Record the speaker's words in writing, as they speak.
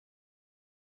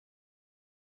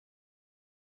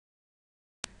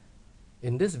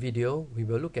In this video, we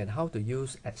will look at how to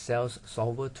use Excel's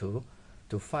solver tool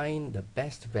to find the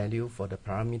best value for the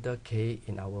parameter k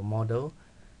in our model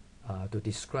to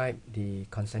describe the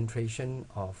concentration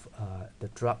of the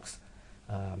drugs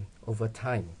over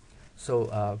time.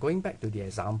 So going back to the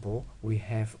example, we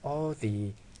have all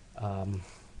the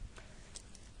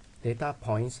data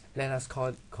points. Let us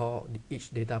call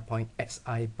each data point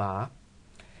SI bar,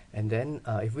 and then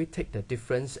if we take the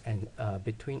difference and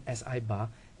between SI bar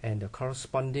and the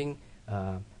corresponding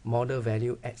model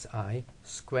value xi,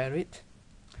 square it,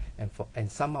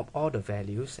 and sum up all the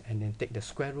values, and then take the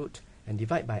square root and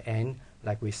divide by n,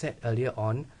 like we said earlier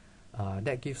on.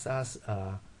 That gives us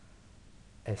a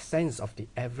sense of the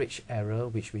average error,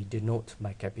 which we denote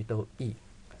by capital E.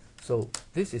 So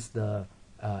this is the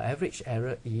average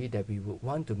error E that we would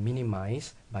want to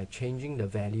minimize by changing the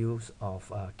values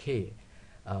of k.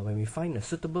 When we find a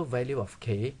suitable value of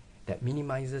k that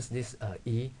minimizes this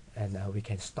E, and we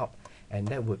can stop, and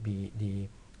that would be the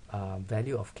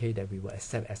value of k that we will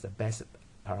accept as the best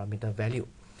parameter value.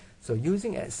 So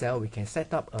using Excel, we can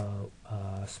set up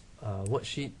a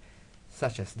worksheet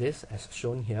such as this, as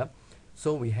shown here.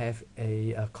 So we have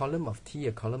a column of t,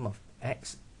 a column of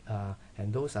x,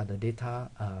 and those are the data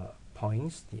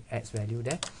points, the x value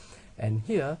there. And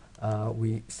here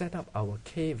we set up our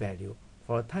k value.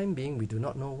 For the time being, we do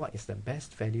not know what is the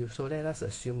best value, so let us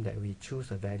assume that we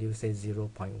choose a value, say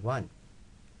 0.1.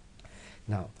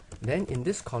 Now, then in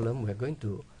this column, we're going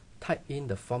to type in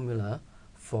the formula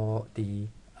for the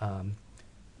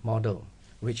model,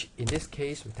 which in this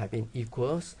case, we type in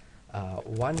equals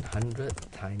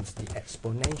 100 times the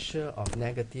exponential of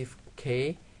negative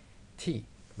k t.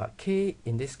 But k,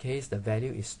 in this case, the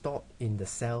value is stored in the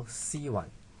cell C1.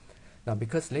 Now,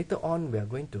 because later on we are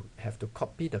going to have to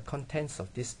copy the contents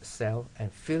of this cell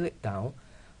and fill it down,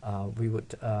 we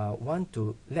would want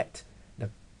to let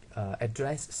the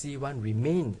address C1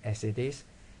 remain as it is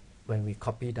when we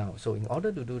copy down. So in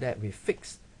order to do that, we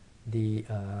fix the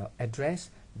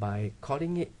address by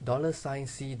calling it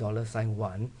 $C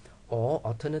 $1, or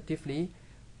alternatively,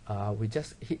 we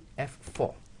just hit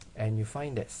F4, and you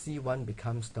find that C1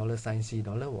 becomes $C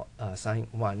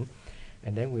 $1.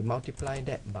 And then we multiply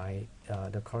that by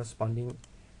the corresponding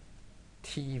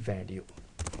t value.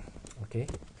 Okay,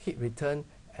 hit return,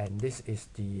 and this is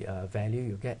the value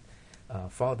you get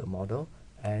for the model,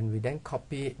 and we then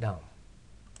copy it down.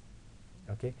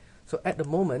 Okay, so at the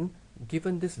moment,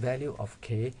 given this value of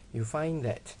k, you find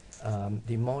that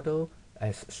the model,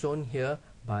 as shown here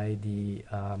by the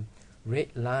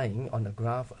red line on the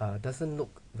graph, doesn't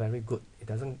look very good. It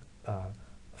doesn't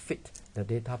fit the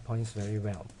data points very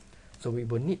well. So we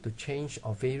will need to change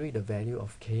or vary the value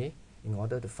of k in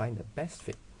order to find the best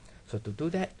fit. So to do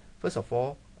that, first of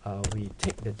all, we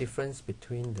take the difference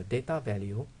between the data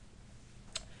value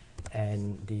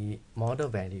and the model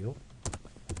value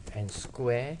and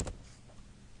square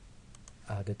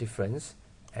the difference,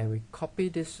 and we copy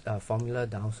this formula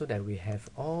down so that we have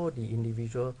all the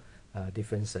individual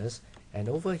differences. And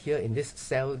over here in this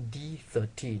cell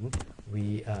D13,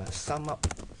 we sum up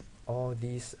all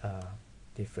these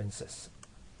differences.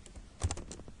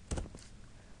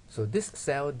 So this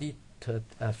cell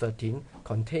D13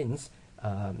 contains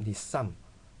the sum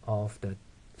of the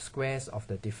squares of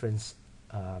the difference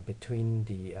between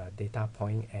the data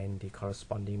point and the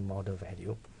corresponding model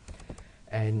value.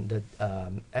 And the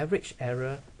average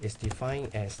error is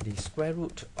defined as the square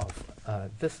root of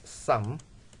this sum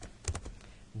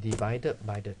divided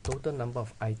by the total number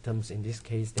of items. In this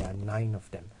case, there are 9 of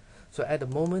them. So at the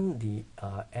moment, the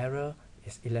error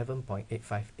is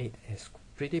 11.858. It's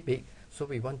pretty big, so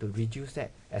we want to reduce that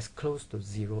as close to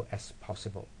 0 as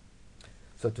possible.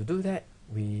 So to do that,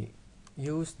 we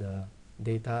use the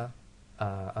the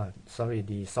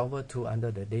solver tool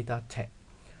under the data tab.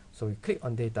 So we click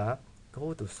on data,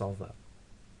 go to solver.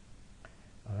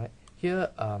 All right,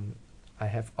 here I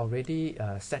have already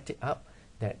set it up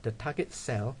that the target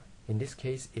cell in this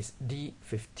case is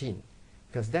D15,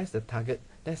 because that's the target,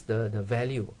 that's the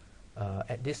value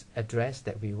at this address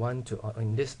that we want to,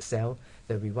 in this cell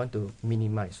that we want to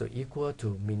minimize, so equal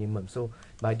to minimum. So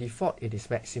by default it is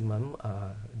maximum.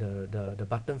 The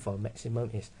button for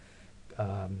maximum is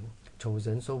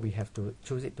chosen, so we have to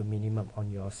choose it to minimum.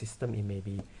 On your system it may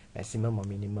be maximum or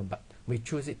minimum, but we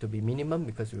choose it to be minimum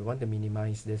because we want to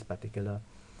minimize this particular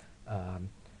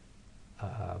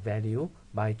value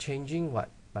by changing what?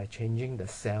 By changing the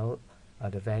cell,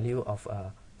 the value of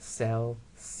cell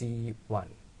C1,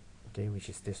 okay, which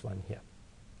is this one here.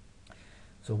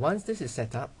 So once this is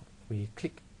set up, we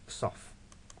click solve,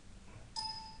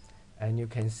 and you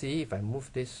can see if I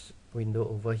move this window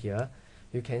over here,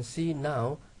 you can see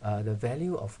now the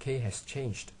value of k has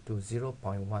changed to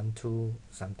 0.12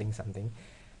 something something,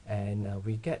 and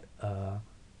we get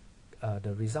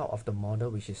the result of the model,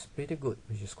 which is pretty good,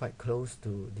 which is quite close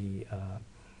to the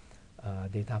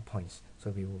data points.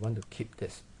 So we will want to keep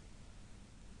this.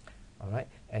 Alright,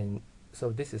 and so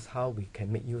this is how we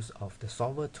can make use of the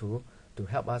solver tool to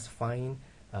help us find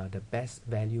the best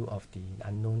value of the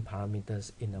unknown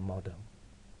parameters in a model.